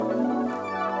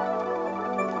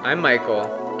I'm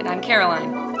Michael, And I'm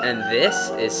Caroline, and this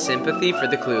is Sympathy for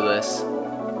the Clueless.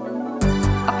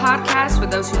 a podcast where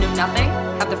those who know nothing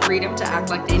have the freedom to act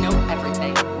like they know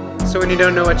everything. So when you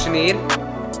don't know what you need,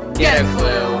 get a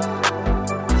clue.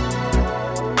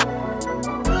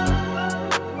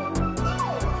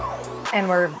 And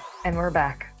we're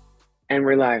back. And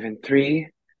we're live in 3,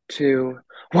 2,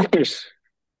 1.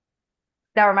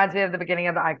 That reminds me of the beginning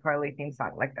of the iCarly theme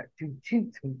song, like that. Choo,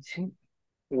 choo, choo, choo.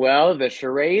 Well, the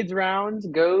charades rounds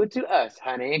go to us,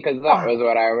 honey, because that was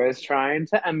what I was trying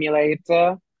to emulate.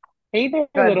 Hey there,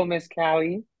 Good. little Miss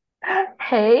Callie.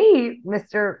 Hey,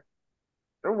 Mr.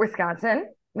 Wisconsin,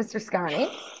 Mr. Scotty.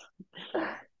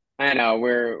 I know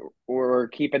we're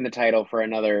keeping the title for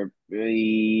another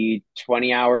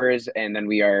 20 hours, and then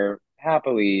we are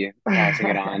happily passing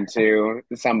it on to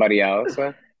somebody else.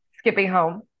 Skipping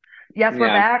home. Yes, we're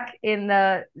Yeah, back in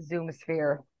the Zoom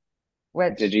sphere,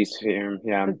 which digisphere.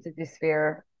 Yeah, the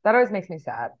digisphere. That always makes me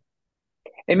sad.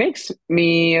 it makes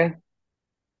me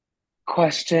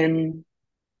question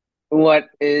what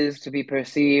is to be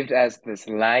perceived as this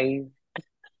life.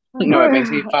 No, it makes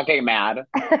me fucking mad.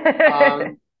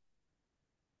 Um,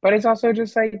 but it's also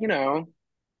just like,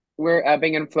 we're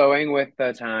ebbing and flowing with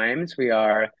the times. We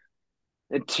are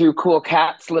two cool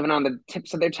cats living on the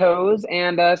tips of their toes,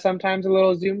 and sometimes a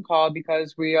little Zoom call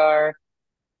because we are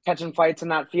catching flights and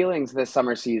not feelings this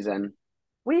summer season.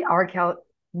 we are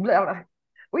we are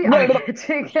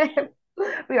catching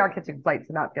we are catching flights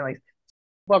and not feelings.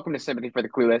 Welcome to Sympathy for the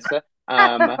Clueless, Oh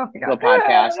my little God.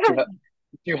 podcast,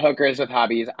 two hookers with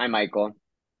hobbies. I'm Michael.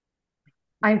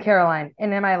 I'm Caroline.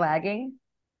 And am I lagging?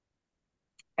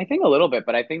 I think a little bit,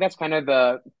 but I think that's kind of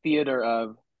the theater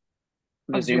of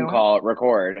the Of Zoom Zoom? call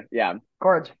record. Yeah.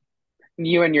 Gorge.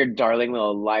 You and your darling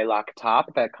little lilac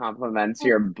top that complements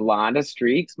your blonde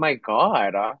streaks. My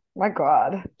God. My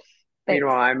God. Thanks.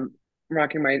 Meanwhile, I'm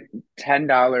rocking my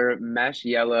 $10 mesh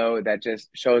yellow that just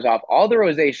shows off all the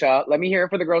rosacea. Let me hear it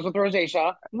for the girls with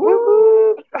rosacea. Woo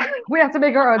Woo! woo. We have to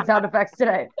make our own sound effects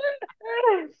today.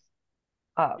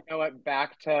 Uh, You know what?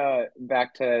 Back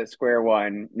to square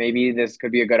one. Maybe this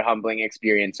could be a good humbling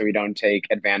experience so we don't take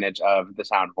advantage of the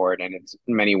soundboard and its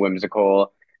many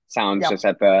whimsical sounds yep. just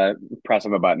at the press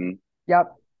of a button.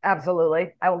 Yep.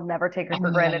 Absolutely. I will never take her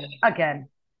for granted again.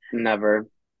 Never.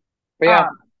 But yeah,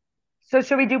 Um, so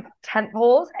should we do tent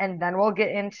poles and then we'll get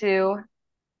into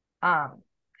um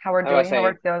how we're I was doing, how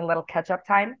we're say, doing a little catch up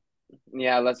time?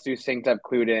 yeah, let's do synced up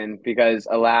clued in because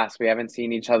alas, we haven't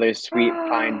seen each other's sweet,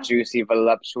 fine, juicy,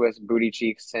 voluptuous booty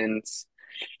cheeks since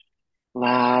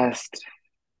last.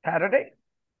 Saturday?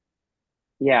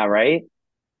 Yeah, right?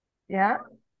 Yeah.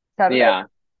 Saturday? Yeah.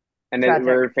 And Tragic.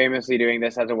 we're famously doing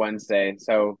this as a Wednesday.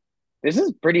 So this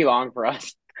is pretty long for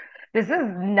us. This is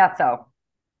nutso.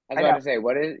 I was I about know. to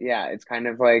say, yeah, it's kind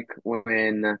of like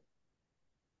when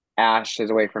Ash is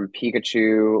away from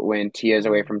Pikachu, when Tia's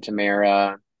away from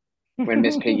Tamara, when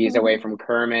Miss Piggy's away from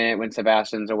Kermit, when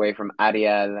Sebastian's away from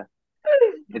Ariel.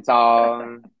 It's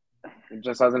all, it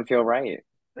just doesn't feel right.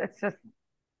 It's just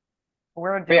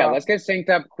we're a But yeah, duo. let's get synced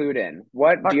up, clued in.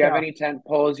 What do Fuck you have yeah. any tent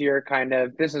poles you're kind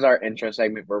of, this is our intro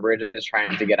segment where we're just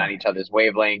trying to get on each other's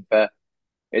wavelength.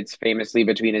 It's famously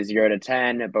between a 0 to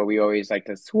 10, but we always like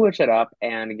to switch it up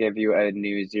and give you a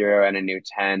new 0 and a new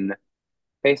 10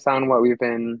 based on what we've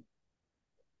been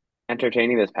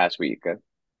entertaining this past week.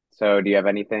 So, do you have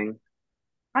anything?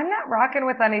 I'm not rocking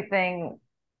with anything.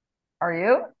 Are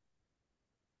you?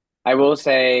 I will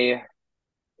say,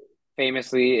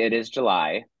 famously, it is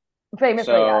July.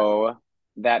 Famously, yes. So,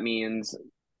 that means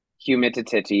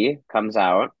humidity comes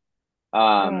out.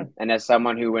 Mm, And as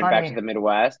someone who went back to honey. the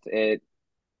Midwest,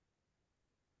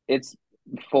 it's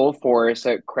full force,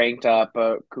 cranked up,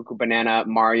 cuckoo banana,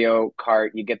 Mario Kart.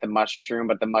 You get the mushroom,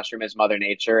 but the mushroom is Mother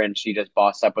Nature, and she just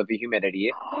bossed up with the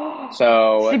humidity.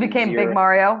 So She became Big zero,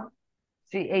 Mario.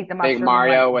 She ate the big mushroom and went,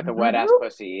 Mario with a wet ass "Bloop."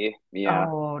 pussy. Yeah.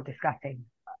 Oh, disgusting.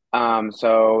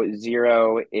 So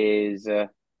 0 is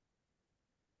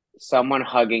someone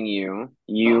hugging you,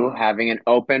 you having an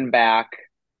open back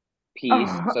piece.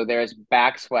 Oh, So there's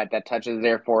back sweat that touches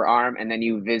their forearm, and then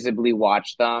you visibly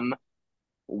watch them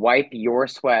wipe your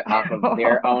sweat off of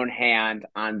their own hand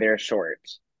on their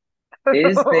shorts.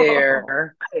 Is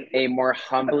there a more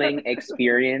humbling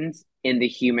experience in the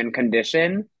human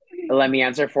condition? Let me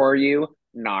answer for you.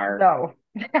 Nar. no.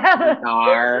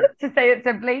 Nar. To say it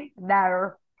simply,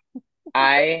 no.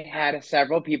 I had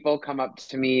several people come up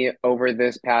to me over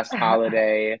this past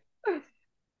holiday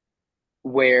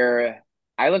where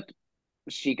I looked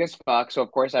chic as fuck. So,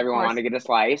 of course, Of everyone course. wanted to get a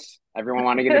slice, everyone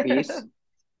wanted to get a piece.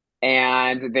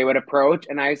 and they would approach,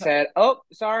 and I said, "Oh,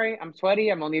 sorry, I'm sweaty.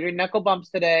 I'm only doing knuckle bumps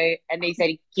today." And they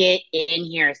said, "Get in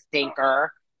here,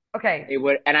 stinker." Okay. They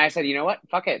would, and I said, "You know what?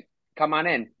 Fuck it. Come on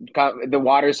in. The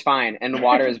water's fine, and the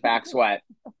water is back sweat."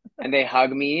 And they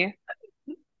hug me,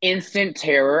 instant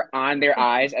terror on their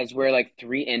eyes as we're like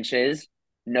 3 inches,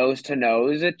 nose to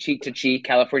nose, cheek to cheek,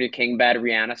 California king bed,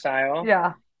 Rihanna style.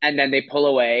 Yeah. And then they pull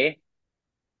away,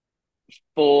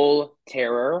 full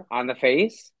terror on the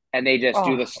face, and they just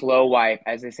do Oh. the slow wipe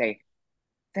as they say,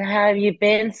 "So how have you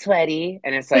been, sweaty?"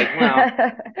 And it's like, well,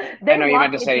 I They know you luck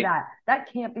meant to into say, that.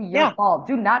 That can't be your yeah, fault.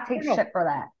 Do not take no, shit for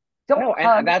that. Don't no, and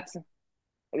hug that's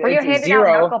or you're it's handing out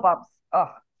zero. knuckle bumps. Oh,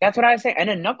 That's what I say. And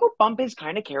a knuckle bump is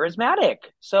kind of charismatic.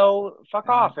 So fuck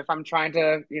God. off if I'm trying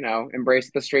to,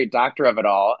 embrace the straight doctor of it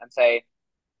all and say,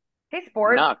 Hey,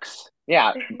 sport. Nux.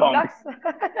 Yeah, bump. Nuts.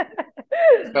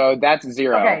 So that's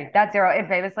zero. Okay, that's zero. And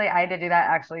famously, I had to do that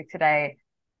actually today.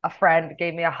 A friend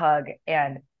gave me a hug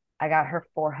and I got her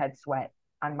forehead sweat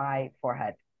on my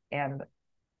forehead. And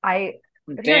I,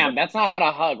 here's Damn, the, that's not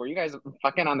a hug. Were you guys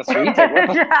fucking on the streets? Like,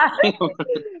 what yeah,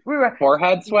 the we were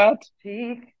forehead cheek, sweat?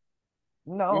 cheek,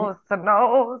 Mhm. nose to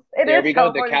nose. It There is we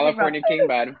go. The California King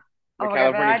Bed. California king bed. The Oh my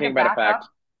God, man, I California had to king bed back effect. up,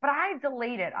 but I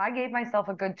delayed it. I gave myself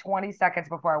a good 20 seconds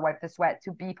before I wiped the sweat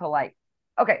to be polite.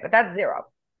 Okay, but that's zero.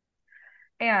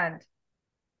 And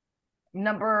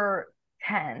number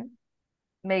 10,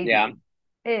 Yeah. maybe,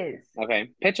 is Okay.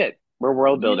 Pitch it. We're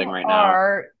world building you right now.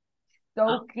 are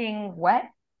soaking wet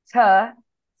to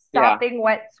Yeah. sopping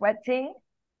wet sweating,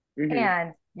 Hmm.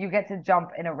 and you get to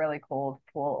jump in a really cold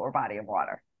pool or body of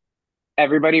water.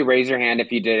 Everybody raise your hand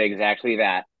if you did exactly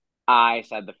that. I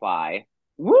said the fly.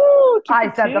 Woo! Took the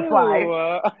I said the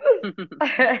fly.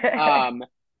 two. Um,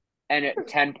 and at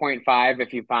 10.5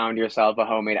 if you found yourself a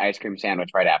homemade ice cream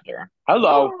sandwich right after.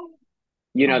 Hello.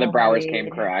 The Browers came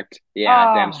Homemade. correct.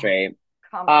 Yeah, damn Oh, straight.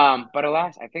 come on. But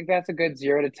alas, I think that's a good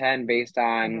 0 to 10 based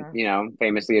on, Mhm.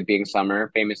 famously it being summer.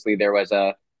 Famously, there was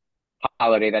a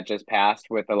holiday that just passed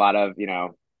with a lot of,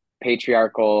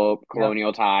 patriarchal Yep.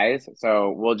 colonial ties.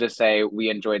 So we'll just say we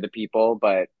enjoyed the people,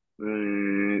 but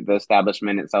the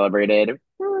establishment it celebrated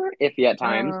iffy at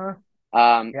times.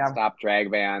 Mm, yeah. Stop drag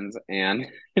bans and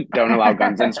don't allow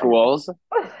guns in schools.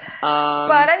 But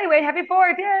Um, anyway, happy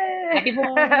fourth. Yay. Happy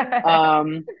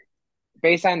boy.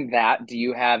 Based on that, do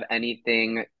you have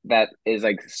anything that is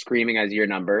like screaming as your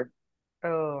number?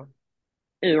 Oh,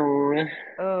 I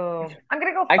oh. I'm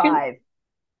gonna go can. 5.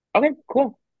 Okay,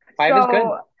 cool. 5 is good.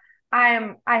 So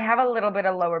I have a little bit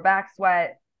of lower back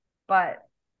sweat, but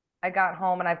I got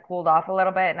home and I've cooled off a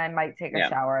little bit and I might take a Yeah.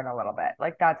 shower in a little bit.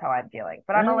 Like that's how I'm feeling.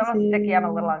 But I'm a I little sticky, I'm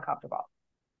a little see. uncomfortable.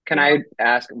 Can You know, I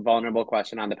ask a vulnerable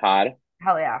question on the pod?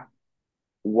 hell yeah.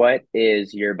 What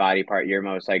is your body part you're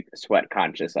most like sweat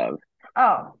conscious of?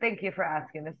 Oh, thank you for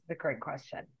asking. This is a great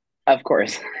question. Of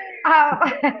course.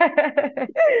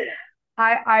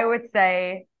 I would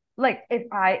say like if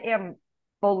I am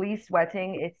fully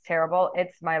sweating, it's terrible.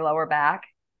 It's my lower back,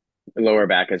 Lower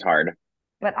back is hard.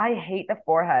 but I hate the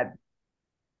forehead.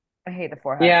 I hate the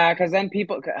forehead Yeah, because then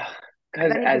people, because because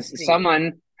then you can as see.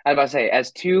 someone, I was about to say,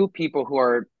 as two people who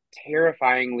are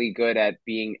terrifyingly good at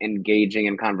being engaging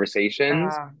in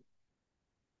conversations Uh,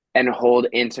 and hold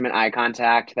intimate eye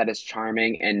contact that is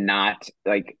charming and not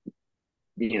like,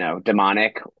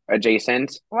 demonic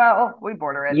adjacent, well, we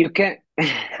border it. you can,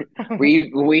 we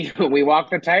walk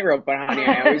the tightrope, but honey,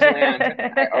 I always land.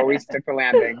 I always stick the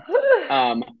landing.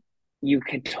 Um, you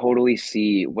can totally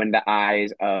see when the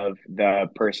eyes of the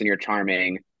person you're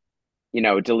charming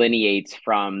delineates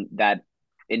from that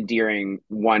endearing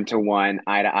one-to-one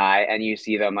eye-to-eye, and you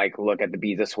see them like look at the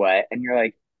beads of sweat and you're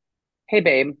like, hey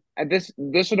babe, this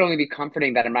should only be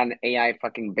comforting that I'm not an AI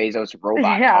fucking Bezos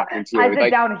robot Yeah, talking to I you. sit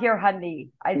Like, down here, honey.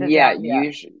 I sit yeah, down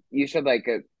here. you should like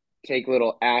take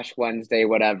little Ash Wednesday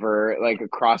whatever like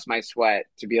across my sweat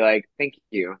to be like, thank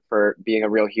you for being a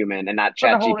real human and not For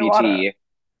the Chat holy water. GPT,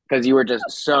 because you were just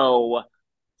so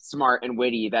smart and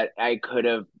witty that I could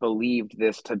have believed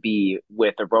this to be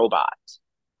with a robot.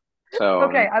 So,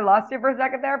 Okay, I lost you for a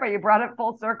second there, but you brought it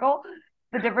full circle.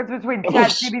 The difference between oh, Chat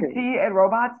GBT and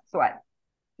robots, sweat.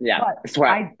 yeah, But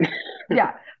sweat.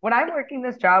 yeah, when I'm working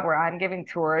this job where I'm giving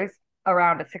tours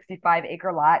around a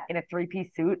 65-acre lot in a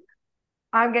three-piece suit,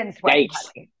 I'm getting sweaty, Yikes.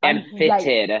 honey. And Yikes.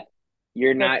 fitted.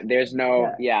 You're That's not, there's no,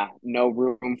 yeah. yeah, no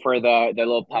room for the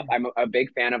little puff. I'm a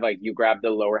big fan of like you grab the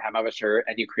lower hem of a shirt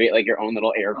and you create like your own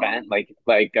little air vent, like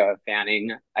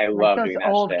fanning. I Like love those doing that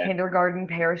old shit. kindergarten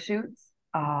parachutes.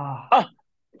 Oh, Oh,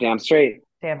 damn straight.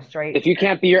 damn straight. If you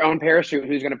can't be your own parachute,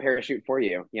 who's gonna parachute for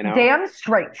you, you know? Damn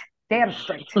straight. Damn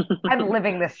straight. I'm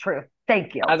living this truth.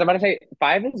 Thank you. I was about to say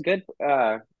 5 is good.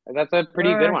 That's a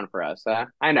pretty good Uh, one for us.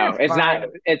 I know it's it's not. fine.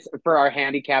 It's for our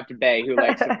handicapped Bay who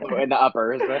likes to float in the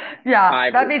uppers. Yeah,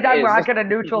 Five that means I'm is rocking a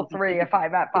neutral three if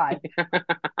I'm at five.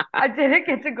 I didn't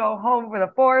get to go home for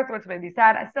the fourth, which made me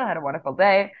sad. I still had a wonderful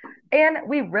day. And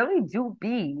we really do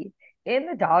be in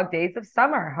the dog days of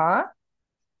summer, huh?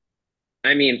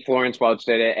 I mean, Florence Welch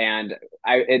did it, and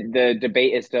the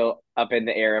debate is still up in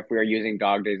the air if we are using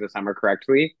dog days of summer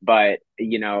correctly. But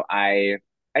I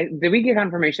did we get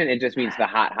confirmation? It just means the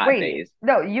hot Wait, days.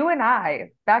 no, you and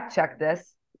I fact checked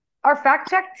this. Our fact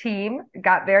check team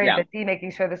got very Yeah, busy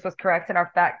making sure this was correct. And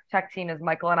our fact check team is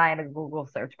Michael and I in a Google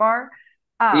search bar.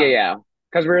 yeah, Um, yeah.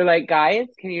 Because we are like, guys,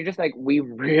 can you just like, we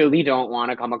really don't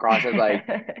want to come across as like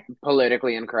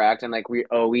politically incorrect, and like we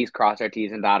always cross our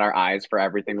T's and dot our I's for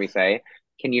everything we say.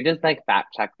 Can you just like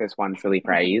fact check this one silly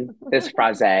phrase, this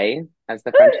phrase, as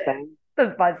the French say?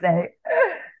 That's buzzing.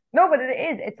 No, but it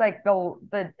is. It's like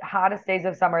the hottest days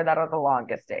of summer that are the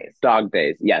longest days. Dog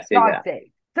days. Yes, yeah, Dog yeah. days.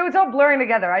 So it's all blurring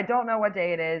together. I don't know what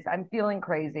day it is. I'm feeling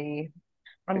crazy.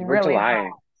 I'm We're really hot. July.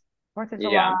 Fourth of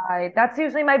Yeah. July. That's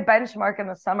usually my benchmark in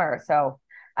the summer. So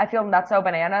I feel nutso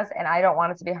bananas and I don't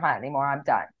want it to be hot anymore. I'm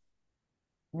done.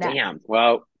 Next. Damn.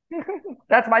 Well,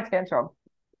 That's my tantrum.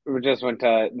 we just went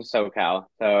to SoCal,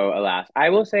 so alas. I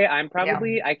will say I'm Yeah.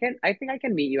 probably I think I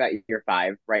can meet you at year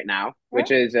five right now,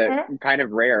 which is Mm-hmm. kind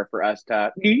of rare for us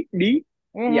to yeah,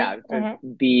 Mm-hmm. to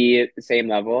Mm-hmm. be the same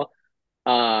level.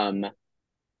 Um,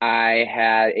 I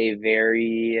had a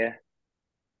very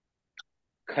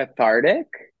cathartic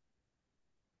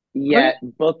yet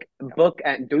book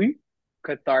and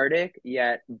cathartic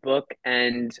yet book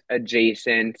and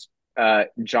adjacent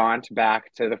jaunt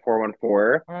back to the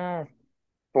 414 Mm.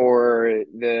 for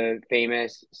the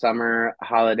famous summer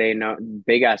holiday. No,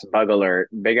 big ass bug alert,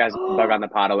 big ass bug on the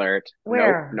pot alert. Nope,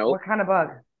 Where? nope. What kind of bug?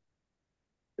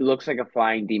 It looks like a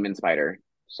flying demon spider.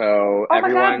 So Oh my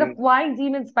God, the everyone flying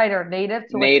demon spider native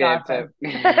to native to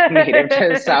Wisconsin. native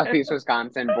to southeast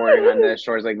Wisconsin, bordering on the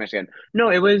shores of Lake Michigan. No,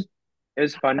 it was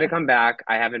fun to come back.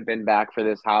 I haven't been back for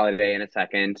this holiday in a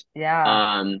second.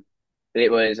 Yeah. Um,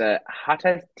 it was a hot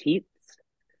as teats.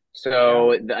 Yeah.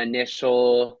 So the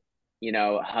initial,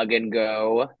 hug and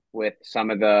go with some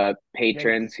of the Yikes.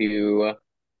 patrons who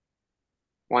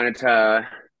wanted to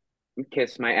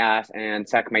kiss my ass and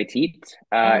suck my teeth.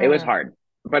 It was Mm. hard.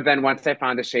 But then once I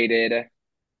found the shaded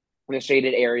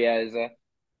areas,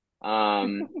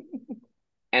 um,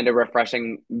 and a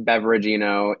refreshing beverage,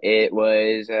 it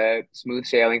was smooth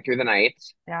sailing through the night.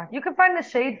 Yeah. You can find the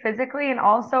shade physically and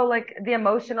also like the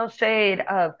emotional shade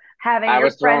of having I your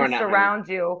was friends throwing at my surround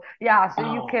you. Yeah. So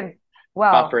you oh can,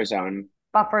 well, buffer zone.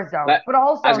 buffer zone, But but I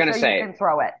was also gonna so you say, can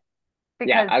throw it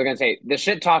yeah, because I was gonna say the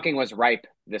shit talking was ripe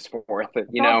this fourth.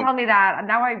 don't tell me that.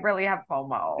 Now I really have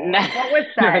FOMO. No, Like what was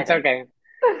it's said? okay.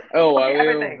 Oh, Tell me we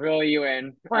will everything. reel you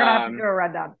in. We're gonna have to do a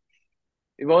rundown.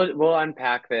 We'll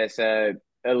unpack this a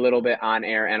little bit on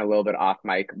air and a little bit off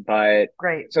mic, but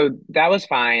Great. so that was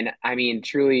fine. I mean,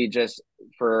 truly, just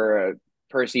for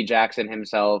Percy Jackson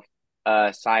himself,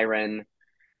 Siren.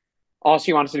 All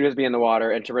she wants to do is be in the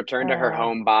water and to return to her Mm,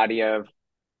 home body of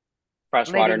fresh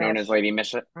Lady water known as Mish. Lady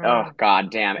Mission. Oh Mm,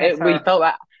 God damn miss it! We her. felt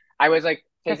that I was like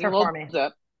Kiss taking a her for little me.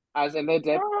 dip. I was in the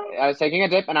dip. I was taking a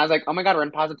dip, and I was like, "Oh my God, we're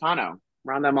in Positano.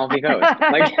 We're on the Amalfi Coast."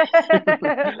 Like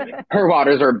her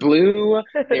waters were blue.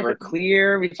 They were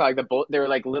clear. We saw like they were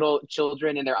like little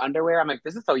children in their underwear. I'm like,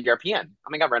 "This is so European." Oh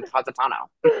my God, we're in Positano.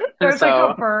 There's like a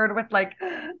So bird with like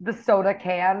the soda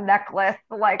can necklace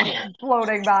like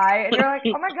floating by, and you're like,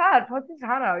 oh my God,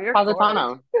 Positano, you're gorgeous.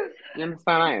 Positano, it's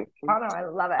so nice. Positano, I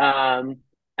love it. Um,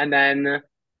 and then.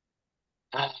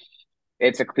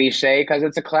 It's a cliche because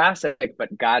it's a classic,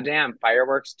 but goddamn,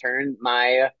 fireworks turn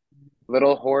my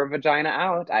little whore vagina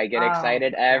out. I get Oh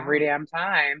excited every God. damn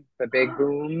time. The big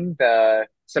boom, the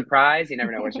surprise, you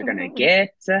never know what you're gonna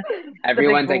get. The big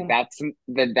Everyone's like, boom.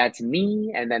 that's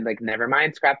me, and then like, never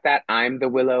mind, scrap that. I'm the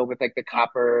willow with like the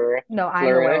copper No, I'm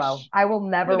the willow. flourish. I will You're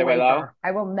never the willow. waver.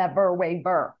 I will never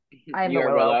waver. I am the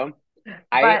You're willow. willow.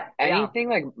 I But yeah. anything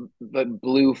like the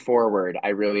blue forward, I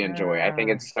really enjoy. I think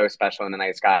Mm, it's so special in the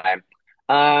night sky.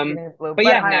 Um, everything is blue. but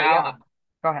But yeah, I yeah. now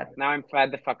Go ahead. now I'm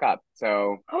fed the fuck up.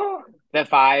 So the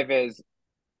five is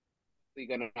we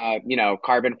gonna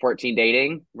carbon 14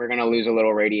 dating. We're gonna lose a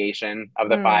little radiation of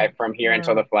the five Mm, from here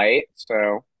until the mm, flight.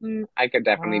 So I could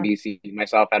definitely mm. be seeing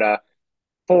myself at a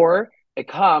four. It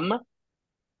come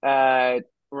uh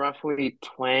roughly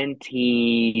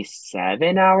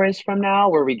 27 hours from now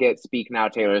where we get Speak Now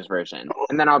Taylor's version.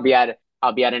 And then I'll be at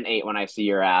an eight when I see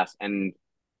your ass. And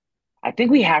I think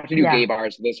we have to do gay Yeah.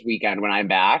 bars this weekend when I'm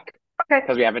back. Okay.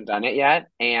 because we haven't done it yet.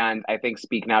 And I think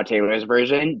Speak Now Taylor's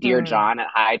version, Dear Hmm. John at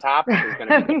High Tops, is going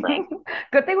to be different.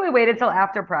 Good thing we waited till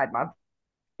after Pride Month.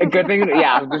 A good thing,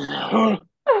 yeah.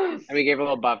 And we gave a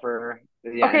little buffer,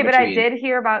 yeah, in Okay, but I between. did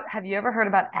hear about, have you ever heard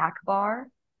about Akbar?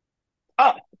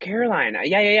 Oh, Caroline.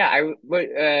 Yeah, yeah,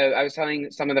 yeah. I was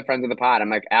telling some of the friends of the pod, I'm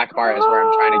like, Akbar is where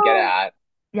I'm trying to get at.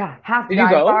 Yeah, half Did you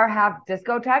dive go? bar, half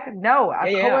discotheque. No, a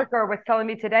Yeah, yeah, yeah. coworker was telling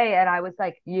me today, and I was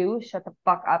like, "You shut the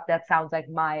fuck up. That sounds like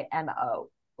my MO."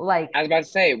 Like, I was about to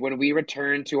say, when we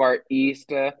return to our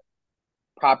East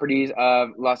properties of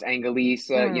Los Angeles,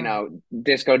 mm,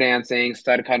 disco dancing,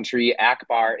 stud country,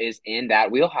 Akbar is in that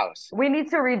wheelhouse. we need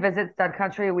to revisit Stud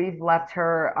Country. We've left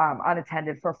her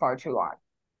unattended for far too long.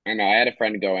 I know I had a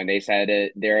friend go and they said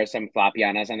there are some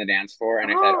floppianas on the dance floor,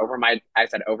 and I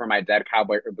said over my dead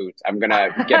cowboy boots, I'm gonna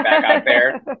get back out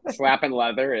there. Slapping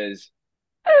leather is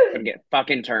gonna get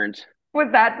fucking turned. Was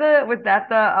that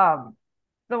the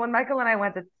so when Michael and I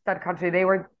went to Stud Country, they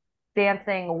were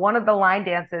dancing one of the line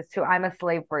dances to "I'm a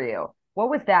Slave for You." What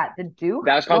was that? The Duke?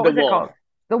 That was called What the was it Wolf. called?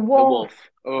 The The Wolf. Wolf.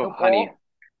 Oh, The Wolf. honey,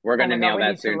 we're Oh gonna my God, nail we that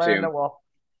need to soon learn the too. Wolf.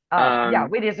 Yeah, Um,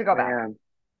 we need to go back. yeah,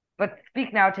 But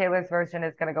Speak Now Taylor's version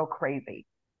is gonna go crazy.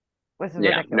 This is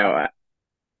yeah. No, ridiculous.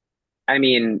 I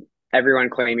mean, everyone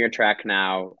claim your track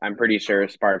now. I'm pretty sure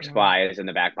Sparks Yeah. Fly is in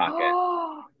the back pocket.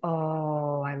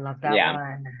 Oh, I love that Yeah,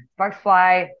 one. Sparks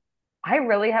Fly. I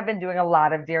really have been doing a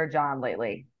lot of Dear John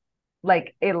lately.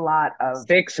 Like a lot of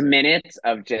 6 minutes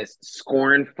of just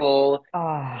scornful,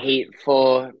 oh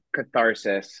hateful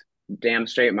catharsis. Damn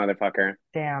straight, motherfucker.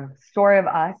 damn. Story of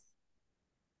Us.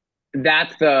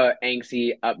 That's the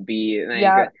angsty, upbeat,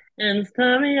 Yeah. like, and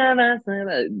story of us,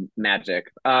 magic.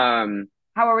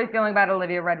 How are we feeling about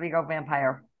Olivia Rodrigo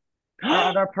Vampire? Our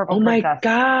other purple Oh my princess.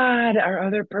 God, our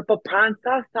other purple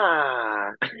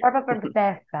princesa. Purple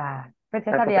princesa.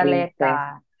 Princesa Purple princess.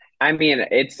 Violeta. I mean,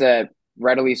 it's a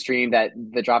readily streamed at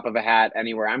the drop of a hat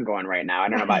anywhere I'm going right now. I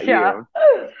don't know about Yeah. you.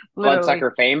 Literally.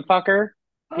 Bloodsucker fame fucker.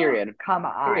 Period. Come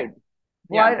on. Period.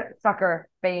 Yeah. Bloodsucker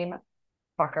fame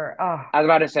fucker. Oh, I was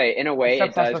about to say, in a I'm way, so it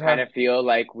obsessed does with kind her. of feel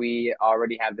like we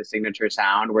already have the signature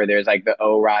sound where there's like the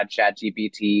O-Rod chat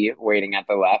GPT waiting at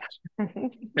the left.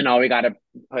 And all we got to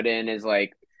put in is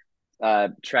like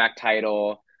track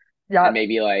title and Yep.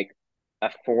 maybe like a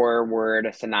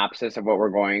 4-word synopsis of what we're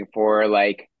going for,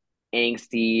 like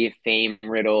angsty, fame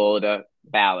riddled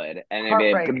ballad, and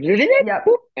Heartbreak. Yep.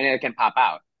 and it can pop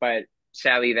out. But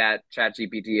sadly, that Chat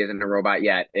GPT isn't a robot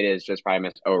yet. It is just probably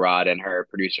Miss Orod and her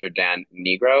producer Dan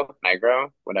Nigro, I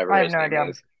whatever have his no name idea.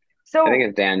 is. I think So,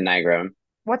 it's Dan Nigro.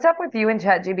 what's up with you and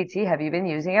ChatGPT? Have you been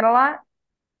using it a lot?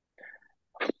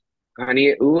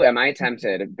 Honey, ooh, am I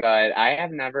tempted? But I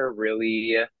have never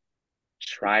really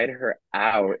tried her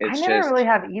out. I It's never really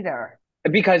just have either.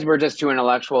 because we're just two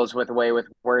intellectuals with a way with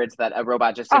words that a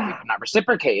robot just simply Oh, cannot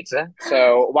reciprocate.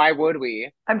 So why would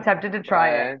we? I'm tempted to try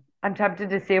it. Uh, I'm tempted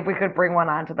to see if we could bring one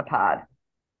onto the pod.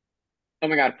 oh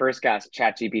my God, first guest,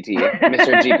 Chat GPT,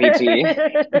 Mr. GPT.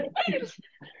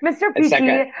 Mr. A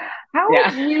second, PT, how would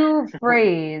yeah. you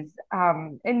phrase,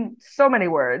 in so many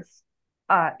words,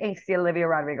 angsty Olivia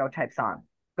Rodrigo type song?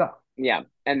 Go. Yeah.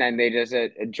 And then they just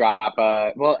drop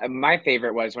well, my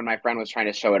favorite was when my friend was trying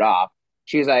to show it off.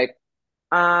 She was like,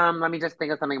 let me just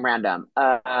think of something random.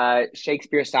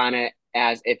 Shakespeare sonnet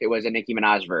as if it was a Nicki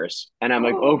Minaj verse. And I'm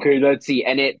like, okay, let's see.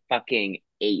 And it fucking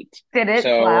ate. Did it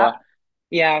So slap?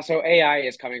 yeah, so AI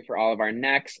is coming for all of our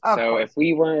necks. Of So course. if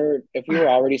we were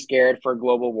already scared for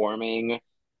global warming,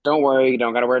 don't worry, you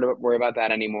don't gotta worry about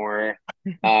that anymore.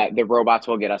 The robots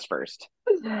will get us first.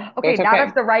 So Okay, it's not okay.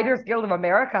 if the Writers Guild of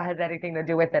America has anything to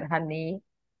do with it, honey.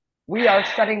 We are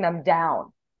shutting them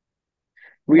down.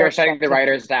 We No are shutting the ChatGPT.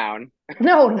 writers down.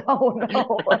 No, no,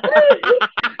 no.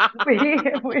 We,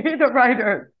 the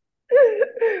writers,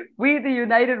 we, the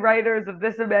United Writers of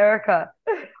this America,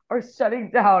 are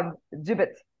shutting down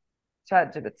Gibbet,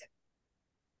 Chat Gibbet.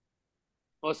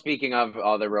 Well, speaking of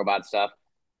all the robot stuff,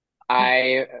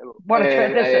 I, What a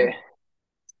transition.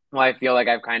 well, I feel like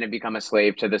I've kind of become a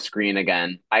slave to the screen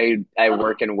again. I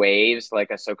work in waves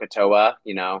like a Sokotoa,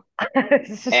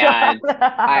 Shut and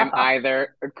I'm up.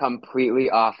 either completely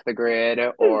off the grid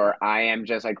or I am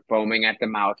just like foaming at the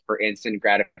mouth for instant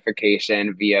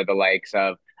gratification via the likes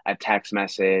of a text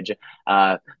message,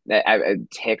 a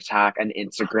TikTok, an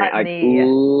Instagram. Like, Honey.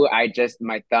 ooh,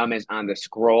 my thumb is on the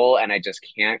scroll and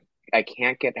I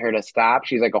can't get her to stop.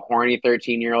 She's like a horny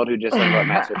 13-year-old who just learned what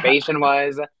masturbation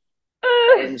was.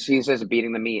 And she's just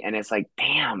beating the meat. And it's like,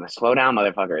 damn, slow down,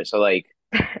 motherfucker. So like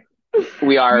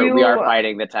we are You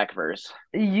fighting the tech verse.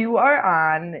 you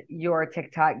are on your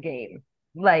TikTok game.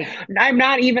 Like, I'm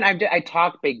not even. I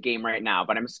talk big game right now,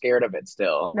 but I'm scared of it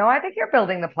still. no, I think you're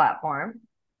building the platform.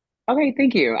 Okay,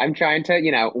 thank you. I'm trying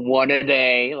to, one a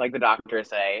day, like the doctors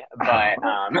say. But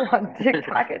One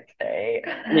TikTok a day.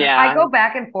 I yeah, go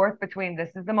back and forth between this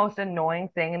is the most annoying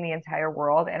thing in the entire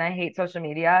world, and I hate social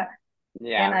media, and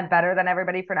yeah. I'm better than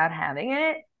everybody for not having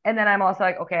it. And then I'm also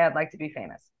like, okay, I'd like to be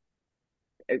famous.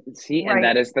 See, and that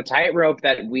Right. is the tightrope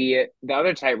the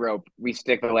other tightrope, we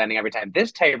stick the landing every time.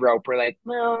 This tightrope, we're like,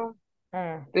 well,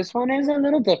 Mm. this one is a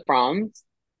little different.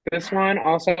 This one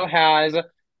also has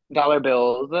dollar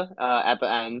bills at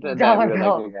the end that we Dollar would like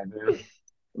bills. to get to.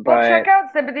 Well, check But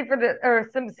out Sympathy for the or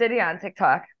Sim City on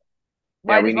TikTok.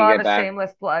 yeah, Might we as need well to have get a that.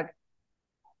 shameless plug.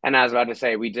 And I was about to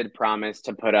say, we did promise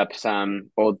to put up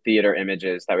some old theater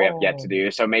images that we have yet to Oh,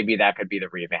 do. So maybe that could be the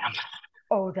revamp.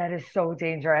 oh, that is so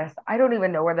dangerous. I don't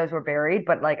even know where those were buried,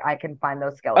 but like I can find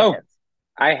those Oh, skeletons.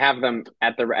 I have them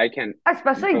I can,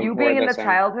 Especially you before being in the this.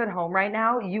 childhood home right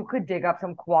now, you could dig up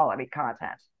some quality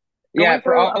content. Yeah, Going for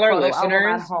through all a our photo album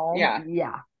at listeners, home, yeah,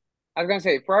 yeah. I was gonna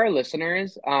say for our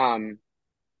listeners,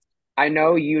 I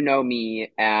know you know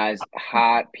me as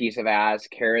hot piece of ass,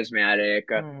 charismatic,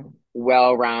 Mm,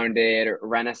 well-rounded,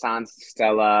 Renaissance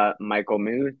Stella, Michael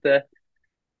Muth.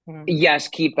 mm. Yes,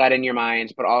 keep that in your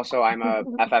minds, but also I'm a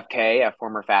FFK, a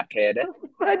former fat kid.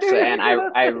 I knew So, you were and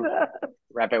gonna I say that.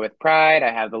 rep it with pride.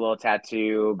 I have the little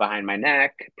tattoo behind my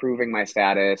neck, proving my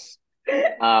status.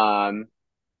 Um,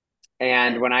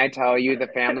 and when I tell you the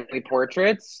family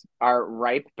portraits are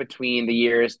ripe between the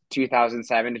years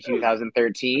 2007 to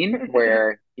 2013,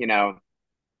 where,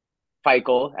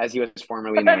 Fichael, as he was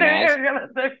formerly I known knew you as, were gonna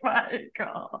say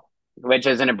Michael. which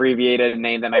is an abbreviated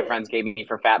name that my friends gave me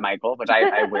for Fat Michael, which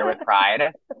I wear with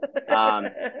pride. Um,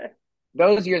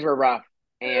 those years were rough.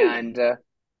 And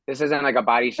this isn't like a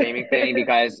body shaming thing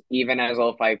because even as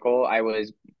old Fichael, I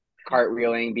was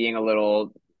cartwheeling, being a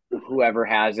little whoever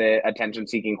has it, attention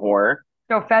seeking whore.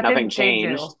 No, fat Nothing didn't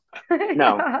change changed. you.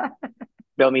 No,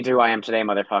 built me to who I am today,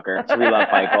 motherfucker. So we love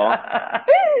Fichael.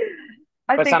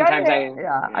 I But think sometimes yeah,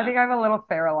 I yeah. think I have a little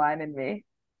Faroline in me.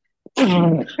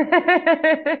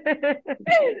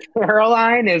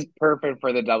 Caroline is perfect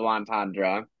for the double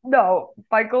entendre. No,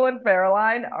 Michael and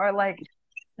Faroline are like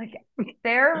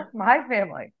they're my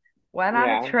family. Went on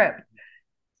a Yeah. trip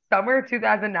summer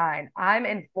 2009. I'm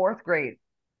in fourth grade.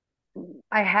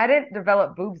 I hadn't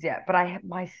developed boobs yet, but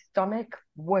my stomach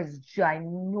was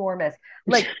ginormous,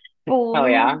 like Hell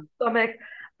yeah. balloon stomach.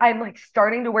 I'm like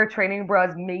starting to wear training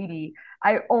bras, maybe.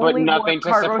 I But only wore nothing to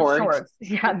cargo support. shorts.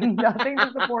 Yeah, nothing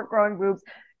to support growing boobs.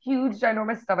 Huge,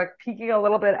 ginormous stomach, peeking a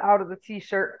little bit out of the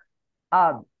t-shirt.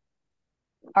 Um,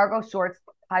 Cargo shorts,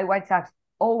 high white socks,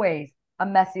 always a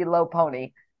messy low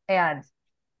pony. And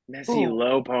Messy ooh,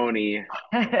 low pony.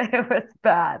 it was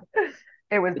bad.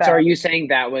 It was So are bad. you saying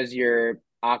that was your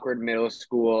awkward middle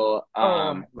school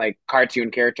Oh, like cartoon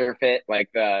character fit, like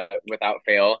the without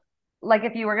fail? like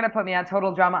if you were gonna put me on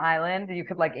Total Drama Island, you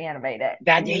could like animate it.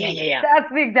 That yeah, yeah, yeah, yeah. That's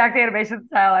the exact animation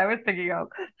style I was thinking of.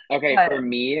 Okay, But for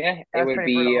me, it that was would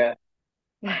pretty be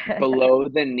brutal. below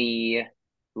the knee,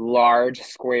 large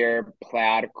square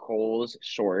plaid Kohl's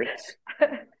shorts.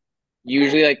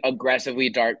 Usually like aggressively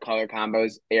dark color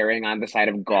combos airing on the side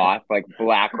of goth, like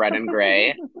black, red, and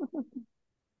gray.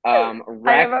 Um,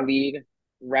 I have rec league,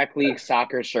 rec league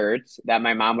soccer shirts that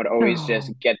my mom would always just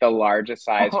a get the largest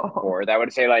size oh. for. That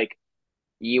would say like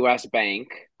US Bank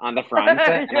on the front. And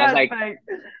I was Yes, like, thanks.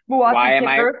 Milwaukee why am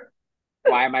I Kickers.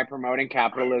 why am I promoting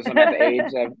capitalism at the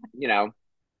age of,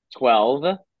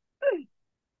 12?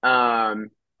 Um,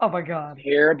 Oh my God.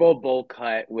 Terrible bowl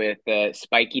cut with the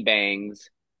spiky bangs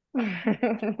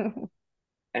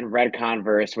and red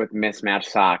Converse with mismatched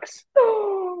socks.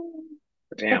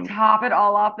 To Damn. top it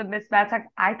all off, the mismatch text.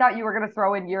 I thought you were gonna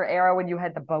throw in your era when you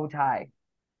had the bow tie.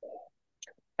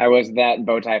 I was that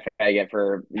bow tie faggot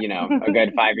for, a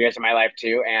good 5 years of my life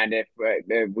too. And if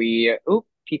we,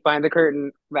 peek behind the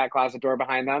curtain, that closet door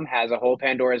behind them has a whole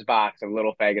Pandora's box of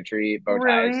little faggotry bow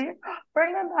ties. Really?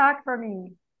 Bring them back for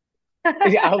me.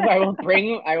 Yeah,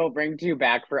 I will bring two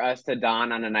back for us to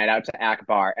don on a night out to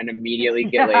Akbar and immediately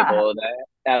get Yeah. labeled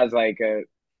as like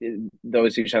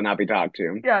those who shall not be talked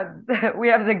to. Yeah. We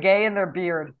have the gay in their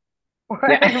beard.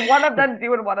 Yeah. And one of them's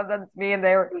you and one of them's me, and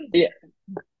Yeah.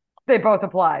 they both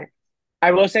apply. I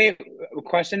will say,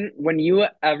 question, when you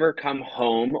ever come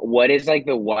home, what is like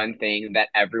the one thing that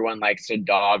everyone likes to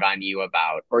dog on you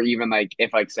about? Or even like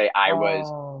if like say I was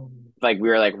Oh. like we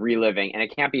were like reliving and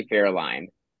it can't be Fairline.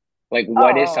 Like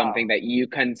what is something Oh. that you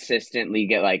consistently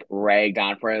get like ragged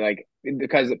on for? Like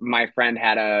because my friend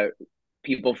had a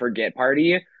people forget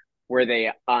party where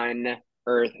they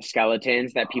unearth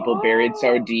skeletons that people buried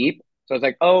so Oh. deep. So it's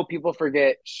like, oh, people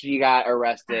forget she got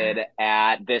arrested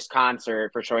at this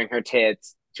concert for showing her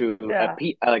tits to Yeah.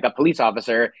 like a police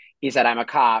officer. He said, "I'm a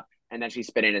cop," and then she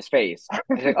spit in his face.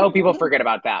 It's like, oh, people forget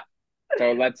about that. So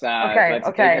Okay, let's take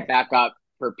okay. it back up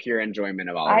for pure enjoyment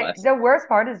of all of us. The worst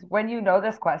part is when you know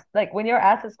this question, like when you're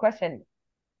asked this question,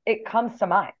 it comes to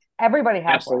mind. Everybody has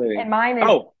one. Absolutely. And mine is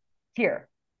Oh, here.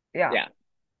 Yeah. yeah.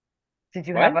 Did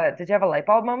What? you have a light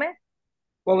bulb moment?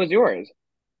 What was yours?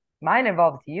 Mine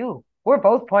involves you. We're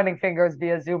both pointing fingers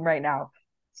via Zoom right now.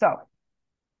 So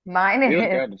mine You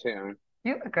look is good too.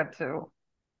 you look good too.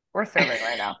 We're serving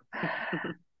right now.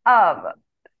 Um,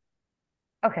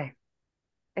 okay.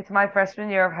 It's my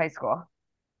freshman year of high school.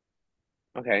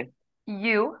 Okay.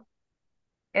 You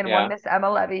and one Yeah. Miss Emma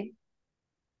Levy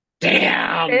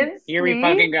Damn. convinced Here we me.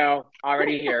 fucking go.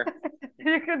 Already here.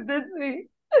 You convinced me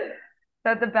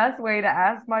that the best way to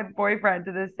ask my boyfriend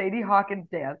to the Sadie Hawkins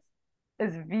dance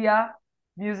is via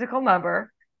musical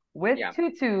number with Yeah.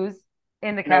 tutus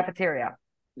in the Nope. cafeteria.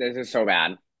 This is so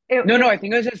bad. It, No, it no, I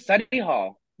think it was a study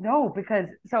hall. no, because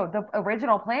so the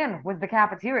original plan was the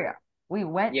cafeteria. We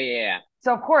went. Yeah, yeah, yeah.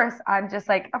 So of course I'm just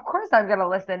like, of course I'm gonna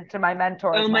listen to my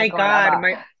mentors, Oh my Michael and God, Emma.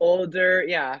 my older,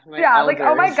 yeah, my Yeah, like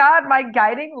oh my elders God, my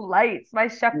guiding lights, my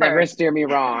never shepherd. steer me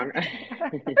wrong.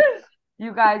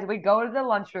 You guys, we go to the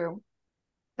lunchroom.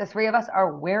 The three of us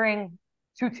are wearing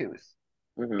tutus,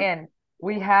 Hmm. and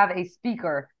we have a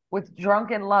speaker with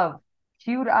Drunken Love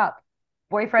queued up.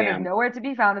 Boyfriend is Damn, nowhere to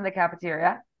be found in the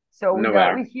cafeteria. So we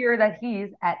nowhere. hear that he's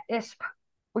at ISP,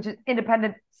 which is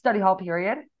Independent Study Hall,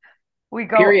 period. We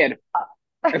go, Period.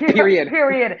 yeah, Period.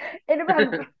 period.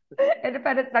 Independent,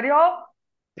 Independent Study Hall,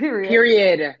 period.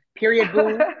 Period. Period.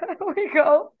 Boo. We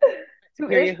go to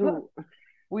Period. ISP. Who?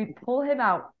 We pull him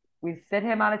out. We sit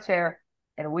him on a chair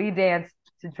and we dance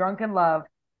to Drunken Love.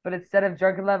 But instead of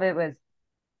Drunken Love, it was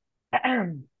I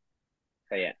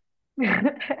Say it. can't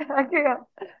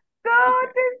go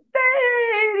to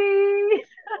Sadie.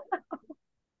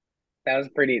 That was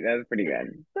pretty. That was pretty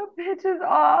good. The pitch is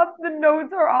off. The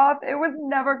notes are off. It was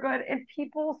never good. And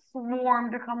people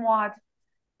swarmed to come watch.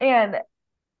 And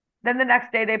then the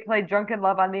next day they played Drunken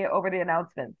Love on the over the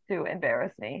announcements to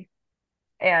embarrass me.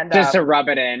 And Just to rub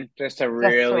it in, just to just to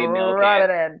really milk rub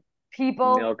it, it in.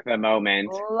 People milk the moment.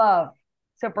 love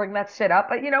to bring that shit up.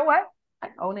 But you know what?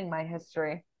 I'm owning my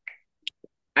history.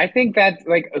 I think that's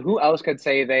like, who else could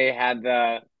say they had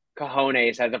the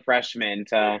cojones as a freshman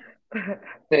to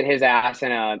sit his ass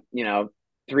in a,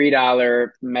 $3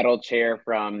 metal chair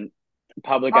from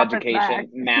public Office Max. education,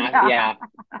 math, Yeah.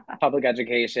 yeah, public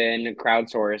education,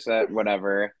 crowdsource,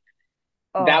 whatever.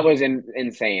 That Oh, was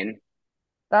insane.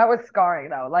 that was scarring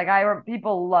though. Like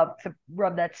people love to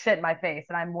rub that shit in my face,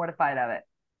 and I'm mortified of it.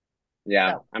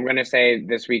 Yeah, So I'm gonna say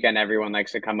this weekend everyone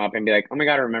likes to come up and be like, "Oh my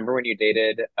God, remember when you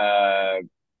dated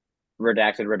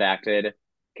redacted?"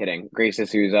 Kidding, Grace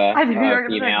D'Souza, I knew you were gonna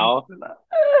say female that.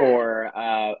 for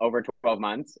over 12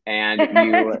 months, and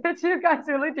you Did you guys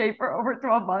really date for over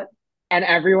 12 months? and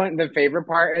everyone, the favorite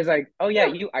part is like, "Oh yeah,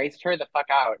 you iced her the fuck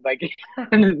out." Like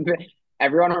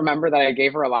everyone remember that I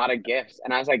gave her a lot of gifts,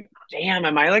 and I was like, "Damn,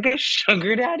 am I like a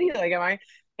sugar daddy? Like, am I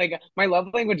like my love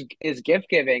language is gift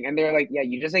giving?" And they're like, "Yeah,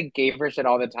 you just like gave her shit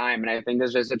all the time." And I think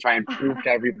that's just to try and prove to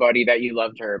everybody that you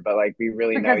loved her, but like we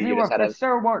really know Because you were for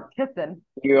sure weren't kissing.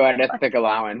 you had a thick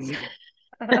allowance.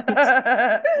 You had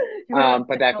a But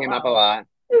thick that came up a allowance.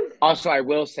 lot. Also, I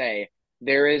will say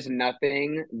there is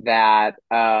nothing that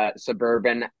a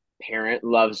suburban parent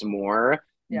loves more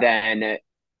Yeah. than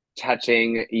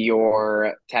touching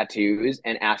your tattoos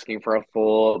and asking for a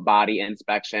full body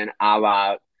inspection, a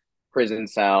la prison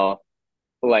cell,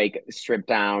 like strip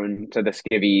down to the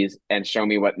skivvies and show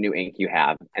me what new ink you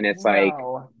have. And it's like,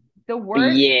 Bro, the worst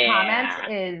comment yeah.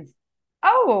 is,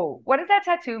 "Oh, what does that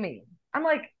tattoo mean?" I'm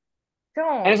like,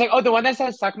 And it's don't. like, oh, the one that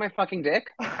says "suck my fucking dick."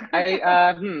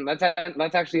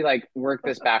 Let's actually like work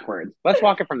this backwards. Let's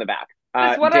walk it from the back.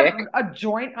 This what Dick. a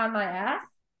joint on my ass?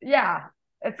 Yeah,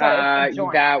 it's a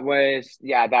joint. That was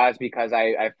because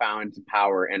I found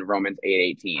power in Romans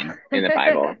 8:18 in the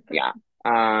Bible. Yeah.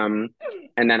 Um,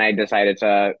 and then I decided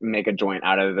to make a joint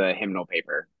out of the hymnal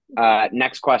paper.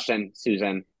 Next question,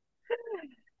 Susan.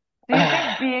 Do you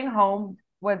think being home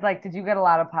was like, did you get a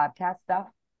lot of podcast stuff?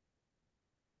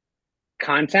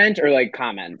 Content or like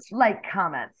comments? Like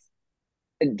comments.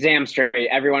 Damn straight.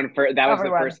 Everyone for that was the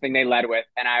Everyone. first thing they led with,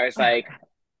 and I was like,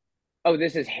 oh,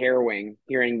 this is harrowing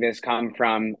hearing this come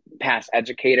from past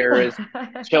educators,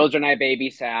 children I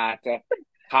babysat,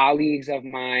 colleagues of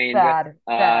mine, Bad,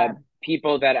 uh, bad.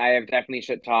 people that I have definitely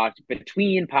shit talked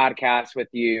between podcasts with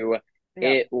you.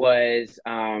 Yep. It was,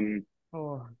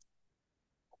 Oh.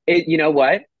 you know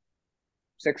what?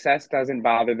 success doesn't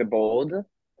bother the bold.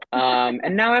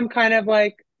 And now I'm kind of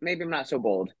like, maybe I'm not so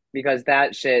bold because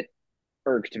that shit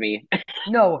irked me.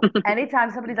 No,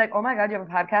 anytime somebody's like, "Oh my God, you have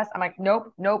a podcast," I'm like,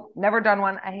 "Nope, nope, never done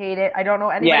one. I hate it. I don't know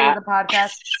anybody Yeah, with a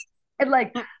podcast." And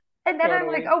like, and then I'm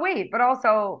like, totally. "Oh wait, but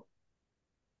also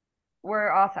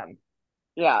we're awesome."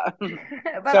 Yeah.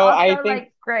 But So I also think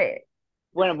like great.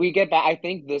 when we get back, I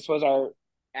think this was our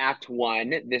act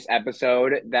one, this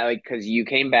episode that like, because you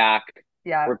came back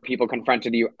Yeah, where people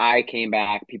confronted you, I came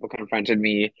back, people confronted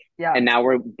me, yeah. and now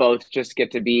we're both just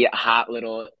get to be hot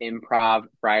little improv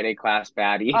Friday class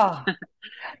baddies Oh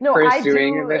no, I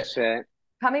pursuing do. this shit.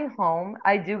 Coming home,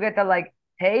 I do get the like,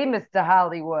 "Hey, Mr.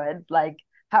 Hollywood, like,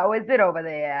 how is it over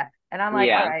there?" And I'm like,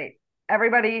 "All Yeah, right,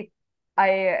 everybody, I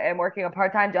am working a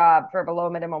part-time job for below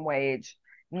minimum wage.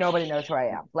 Nobody knows who I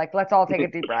am. Like, let's all take a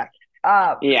deep breath."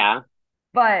 yeah,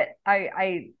 But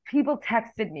people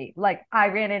texted me like, "I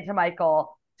ran into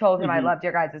Michael, told him I hmm loved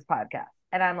your guys' podcast,"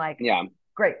 and I'm like, yeah.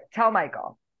 "Great, tell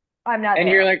Michael I'm not And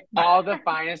you're there." like all the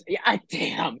finest, yeah,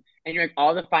 damn. And you're like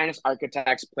all the finest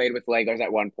architects played with Legos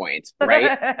at one point,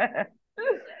 right?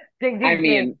 Ding, I ding, ding.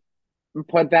 mean,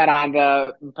 put that on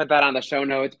the show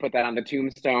notes, put that on the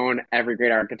tombstone. Every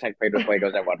great architect played with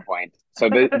Legos at one point. So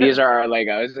these are our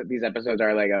Legos. These episodes are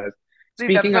our Legos. These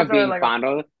Speaking episodes of are being like,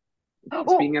 fondled, oh,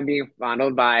 speaking of being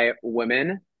fondled by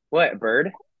women, what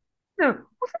bird? dude,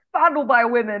 who's fondled by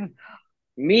women?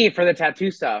 Me for the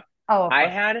tattoo stuff. Oh, of I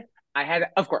course. had, I had,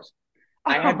 of course,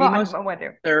 I had the most I'm with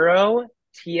you. thorough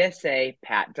TSA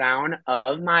pat down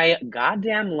of my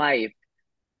goddamn life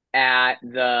at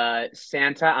the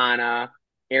Santa Ana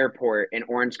airport in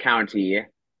Orange County.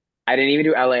 I didn't even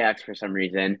do LAX for some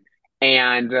reason.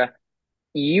 And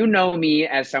you know me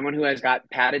as someone who has got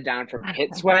patted down for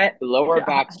pit sweat, lower Yeah.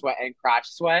 back sweat, and crotch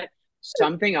sweat.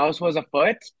 Something else was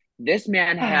afoot. This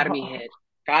man had me Oh, hit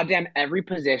goddamn every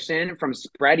position from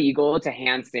spread eagle to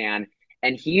handstand.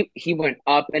 And he went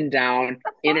up and down,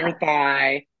 the inner fuck?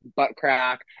 thigh, butt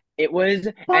crack. It was,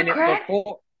 Butt and crack?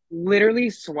 before literally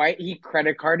swipe, he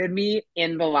credit carded me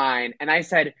in the line. And I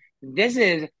said, this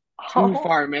is too Oh,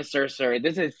 far, Mr. Sir.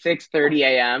 This is 6:30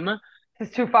 a.m. this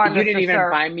is too far, You didn't Mr. even Sir.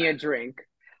 buy me a drink.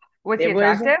 Was he It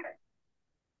was attractive?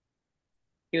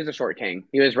 he was a short king.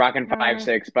 He was rocking five Mm.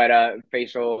 six, but a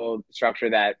facial structure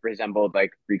that resembled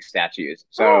like Greek statues.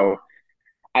 Oh, So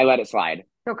I let it slide.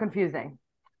 so confusing.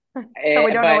 So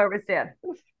we don't know But where we stand.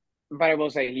 I will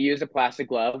say he used a plastic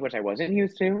glove, which I wasn't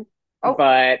used to. Oh,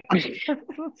 But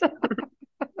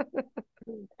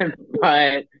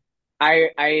but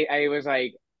I was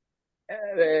like,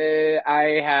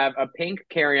 I have a pink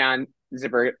carry-on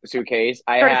zipper suitcase.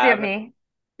 I courtesy of have me.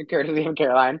 courtesy of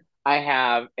Caroline. I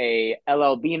have a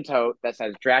LL Bean tote that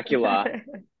says Dracula,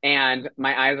 and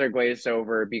my eyes are glazed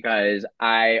over because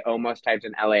I almost typed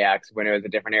in LAX when it was a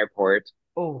different airport.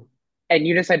 Oh, And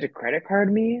you decide to credit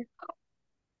card me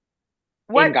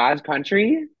in what God's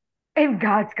country? in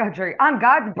God's country on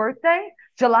God's birthday,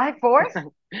 July 4th?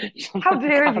 How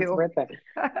dare God's you? birthday.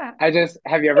 I just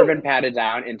have you ever been patted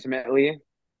down intimately?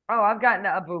 Oh, I've gotten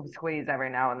a boob squeeze every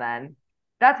now and then.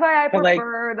 That's why I But like,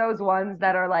 prefer those ones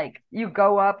that are like you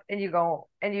go up and you go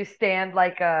and you stand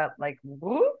like a like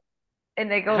whoop,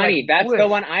 and they go like honey, that's the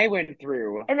whoosh. one I went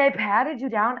through. And they patted you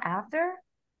down after?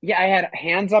 Yeah, I had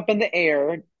hands up in the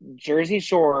air, Jersey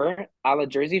Shore, a la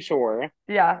Jersey Shore,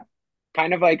 Yeah.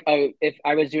 kind of like a if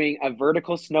I was doing a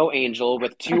vertical snow angel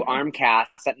with two arm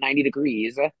casts at 90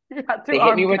 degrees. Yeah, two They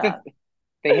hit arm me with a cast.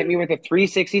 they hit me with a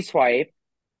 360 swipe.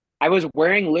 I was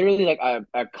wearing literally like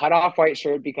a cut off white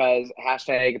shirt because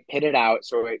hashtag pitted out.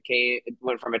 So it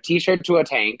went from a t-shirt to a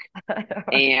tank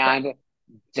and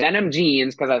denim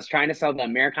jeans because I was trying to sell the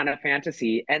Americana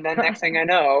fantasy. And then next thing I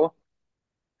know,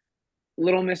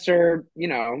 little Mr.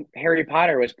 Harry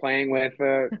Potter was playing with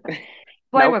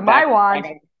Playing nope, with my I wand.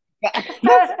 got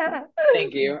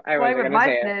thank you. I Playing wasn't with gonna my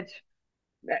say snitch.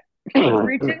 it.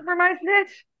 Reaching for my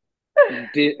snitch.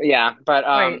 Yeah, but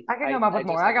Wait, I can come up I with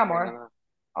more. just I had to got bring more. them up.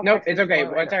 I'll Nope, text you it's some okay.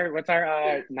 more What's later.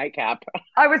 our nightcap?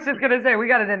 I was just gonna say we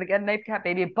got it in again, nightcap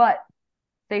baby. But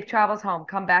safe travels home.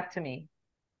 Come back to me,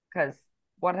 because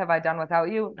what have I done without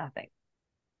you? Nothing.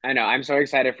 I know. I'm so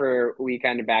excited for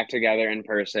weekend back together in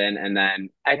person. And then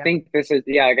I Yeah. think this is,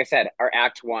 yeah, like I said, our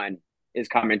act one is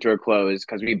coming to a close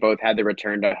because we both had the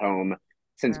return to home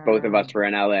since both of us Mm, were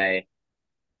in LA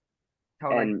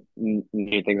totally. and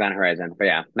new things on the horizon. But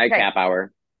yeah, Okay. nightcap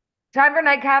hour. Time for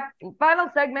nightcap. Final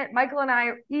segment. Michael and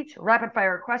I each rapid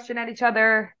fire a question at each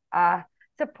other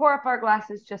to pour up our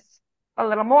glasses just a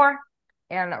little more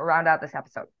and round out this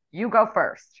episode. You go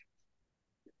first.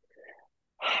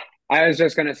 I was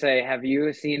just gonna say, have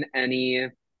you seen any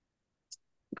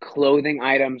clothing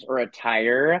items or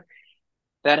attire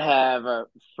that have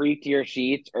freakier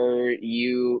sheets or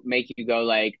you go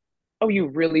like, oh, you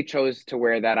really chose to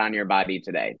wear that on your body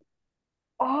today.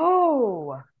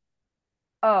 Oh,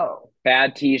 oh,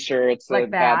 Bad t-shirts, like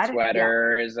bad bad? Yeah.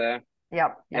 sweaters, Yep.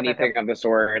 Yep. Yep. anything Yep. of the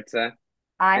sort.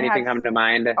 I Anything had, come to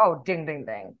mind? oh, ding, ding,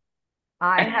 ding.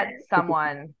 I had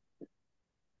someone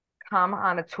come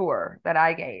on a tour that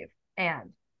I gave,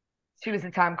 and she was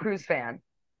a Tom Cruise fan.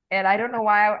 And I don't know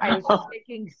why I was just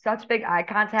making such big eye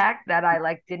contact that I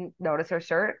like didn't notice her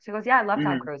shirt. She goes, "Yeah, I love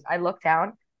Tom Mhm. Cruise." I look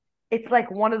down. It's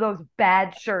like one of those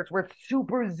bad shirts where it's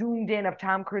super zoomed in of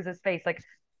Tom Cruise's face, like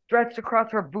stretched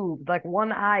across her boob. Like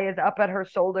one eye is up at her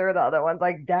shoulder, the other one's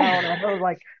like down at her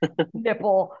like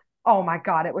nipple. Oh my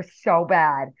God, it was so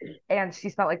bad. And she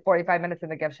spent like 45 minutes in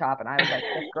the gift shop. And I was like,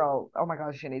 this girl, oh my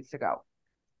God, she needs to go.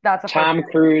 That's the first Tom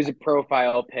Cruise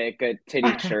profile pic, a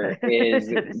titty shirt is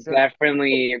thing.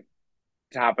 definitely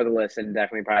top of the list and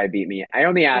definitely probably beat me. I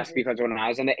only asked because when I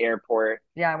was in the airport,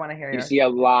 Yeah, I want to hear you yours. see a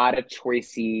lot of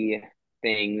choicey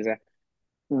things.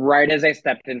 Right as I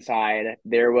stepped inside,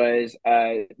 there was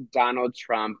a Donald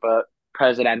Trump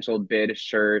presidential bid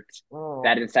shirt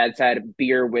that Oh. instead said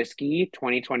beer whiskey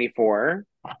 2024.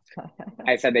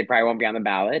 I said they probably won't be on the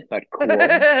ballot, but cool.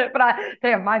 But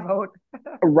they have my vote.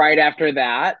 Right after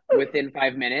that, within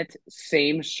 5 minutes,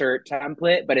 same shirt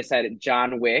template, but it said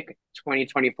John Wick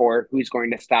 2024, who's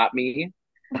going to stop me?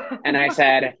 And I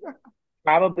said,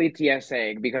 probably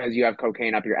TSA because you have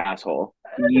cocaine up your asshole.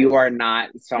 You are not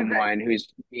someone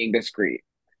who's being discreet.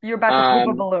 You're about to poop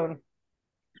a Um, balloon.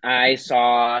 I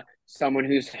saw someone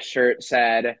whose shirt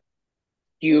said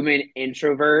human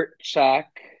introvert check,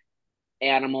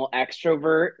 animal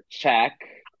extrovert check,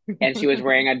 and she was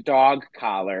wearing a dog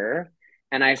collar.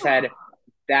 And I said,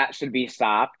 that should be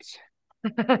stopped.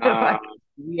 Um, Like,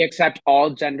 we accept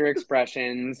all gender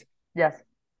expressions, yes.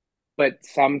 but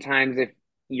sometimes if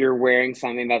you're wearing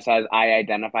something that says I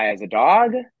identify as a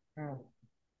dog, Mm.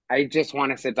 I just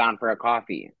want to sit down for a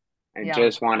coffee. I Yeah.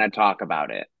 just want to talk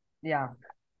about it. Yeah.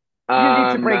 You need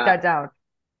to Um, break that down.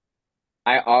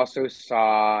 I also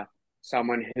saw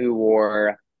someone who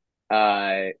wore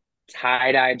uh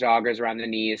tie-dye joggers around the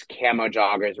knees, camo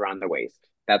joggers around the waist.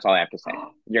 That's all I have to say.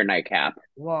 Your nightcap.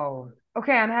 Whoa.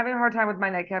 Okay, I'm having a hard time with my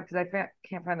nightcap because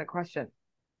can't find the question.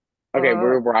 Okay, Uh,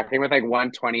 we're rocking with like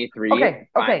 123. okay,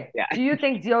 Fine. okay. Yeah. Do you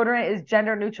think deodorant is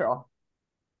gender neutral?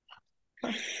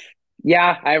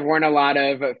 Yeah, I've worn a lot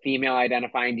of female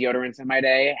identifying deodorants in my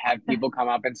day. Have people come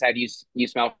up and said you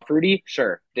smell fruity?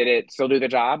 Sure. Did it still do the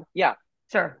job? Yeah.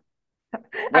 Sure. I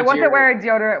What's wasn't your wearing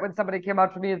deodorant when somebody came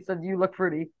up to me and said, "You look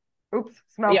fruity." Oops,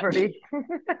 smell yeah, fruity.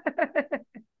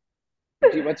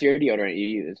 what's your deodorant you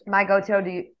use? My go-to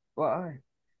de well,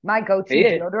 my go-to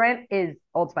Yeah. deodorant is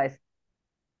Old Spice.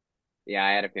 Yeah,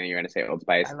 I had a feeling you were gonna say Old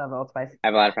I Spice. love Old Spice. I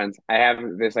have a lot of friends. I have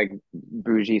this like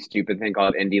bougie, stupid thing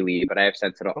called Indie Lee, but I have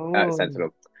Oh,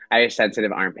 sensitive. I have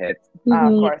sensitive armpits. of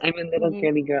course. I'm a little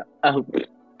girly girl. Oh,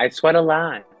 I sweat a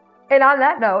lot. And on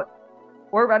that note,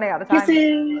 we're running out of time.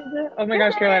 Kisses. Oh my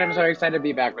gosh, Caroline, I'm so excited to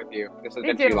be back with you. This has Me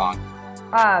been too too. long.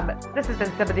 This has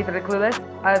been Sympathy for the Clueless.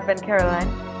 I've been Caroline.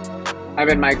 I've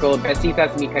been Michael.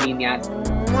 Besitas mi cariñas.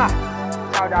 Mwah.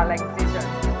 Ciao, darling. See you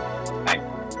soon.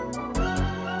 Bye.